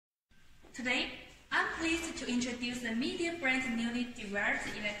Today, I'm pleased to introduce the media brand's newly developed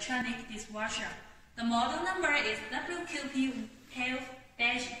electronic dishwasher. The model number is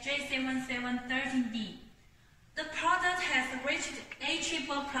WQP12-J7713D. The product has reached A++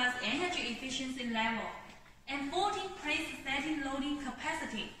 energy efficiency level and 14 place setting loading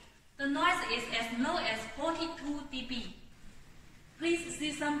capacity. The noise is as low as 42 dB. Please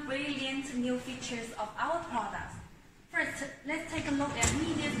see some brilliant new features of our products. First, let's take a look at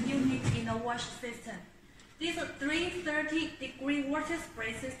media's unit in the wash system. This 330-degree water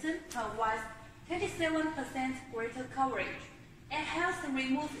spray system provides 27% greater coverage and helps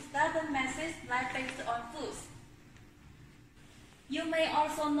remove stubborn messes like based on foods. You may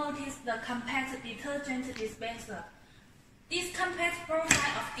also notice the compact detergent dispenser. This compact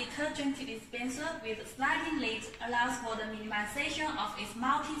profile of detergent dispenser with sliding lid allows for the minimization of its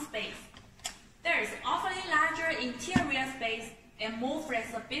mounting space. There is awfully larger interior space and more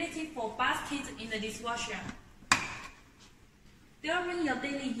flexibility for baskets in the dishwasher. During your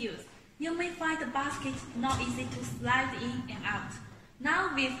daily use, you may find the basket not easy to slide in and out.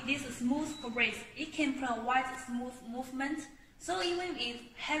 Now with this smooth brace, it can provide smooth movement, so even with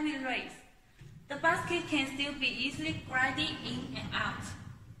heavy rains, the basket can still be easily gliding in and out.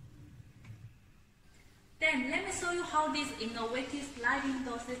 Then let me show you how this innovative sliding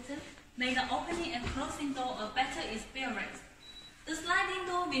door system made the opening and closing door a better experience. The sliding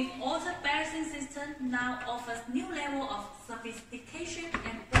door with auto balancing system now offers new level of sophistication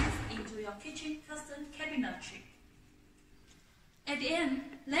and brings into your kitchen custom cabinetry. At the end,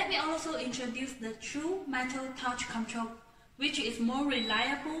 let me also introduce the true metal touch control, which is more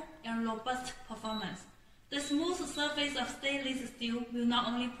reliable and robust performance. The smooth surface of stainless steel will not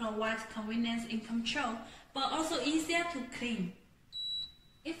only provide convenience in control, but also easier to clean.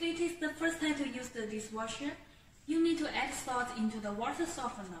 If it is the first time to use the dishwasher, you need to add salt into the water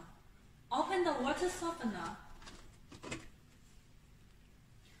softener. Open the water softener.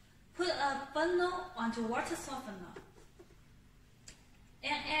 Put a funnel onto water softener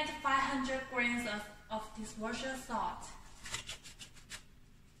and add 500 grams of dishwasher salt.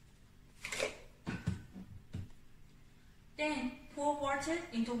 Then pour water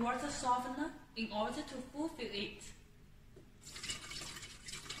into water softener in order to fulfill it.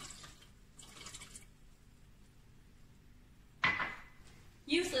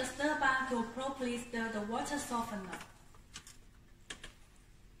 Use a stir bar to properly stir the water softener.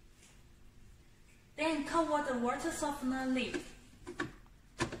 Then cover the water softener lid.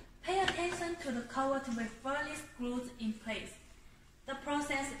 Pay attention to the cover to be firmly screwed in place. The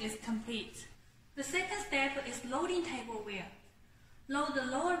process is complete. The second step is loading tableware. Load the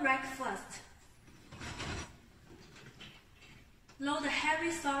lower rack first. Load the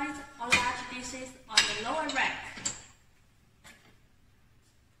heavy solid or large dishes on the lower rack.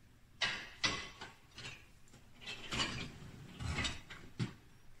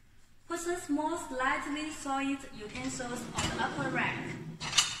 Put some small slightly soiled utensils on the upper rack.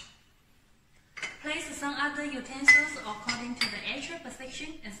 Place some other utensils according to the actual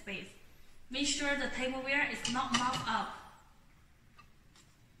position and space. Make sure the tableware is not mounted up.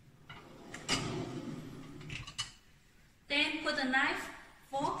 Then put the knife,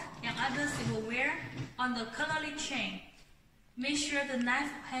 fork, and other silverware on the curling chain. Make sure the knife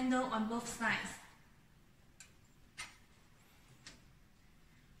handle on both sides.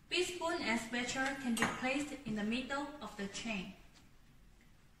 Big spoon and spatula can be placed in the middle of the chain.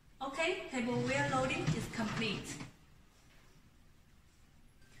 Okay, tableware loading is complete.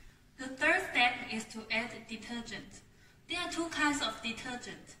 The third step is to add detergent. There are two kinds of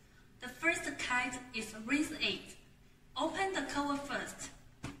detergent. The first kind is rinse aid. Open the cover first.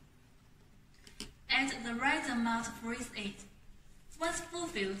 Add the right amount of rinse aid. Once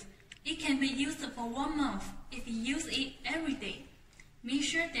fulfilled, it can be used for 1 month if you use it every day. Make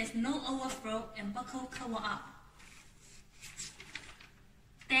sure there's no overflow and buckle cover up.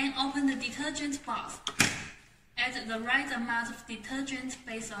 Then open the detergent box. Add the right amount of detergent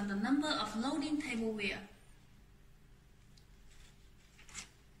based on the number of loading tableware.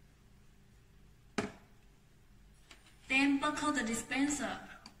 Then buckle the dispenser.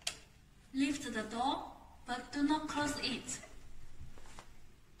 Lift the door, but do not close it.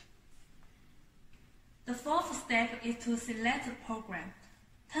 The fourth step is to select the program.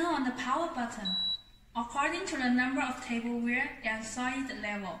 Turn on the power button. According to the number of tableware and solid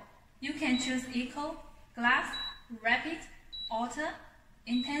level, you can choose Eco, Glass, Rapid, Auto,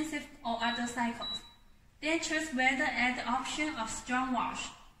 Intensive, or other cycles. Then choose whether add the option of strong wash,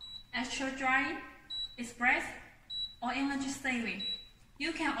 extra drying, express, or energy saving.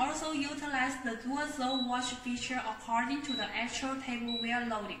 You can also utilize the dual zone wash feature according to the actual tableware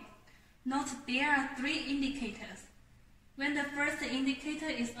loading. Note there are 3 indicators. When the first indicator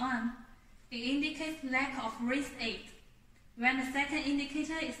is on, it indicates lack of rinse aid. When the second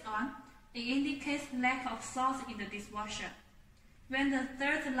indicator is on, it indicates lack of salt in the dishwasher. When the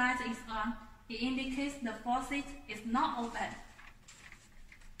third light is on, it indicates the faucet is not open.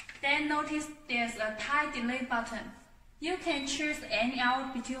 Then notice there's a time delay button. You can choose any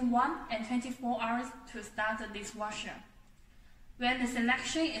hour between 1 and 24 hours to start the dishwasher. When the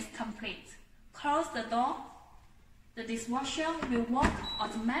selection is complete, close the door. The dishwasher will work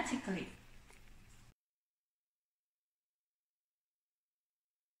automatically.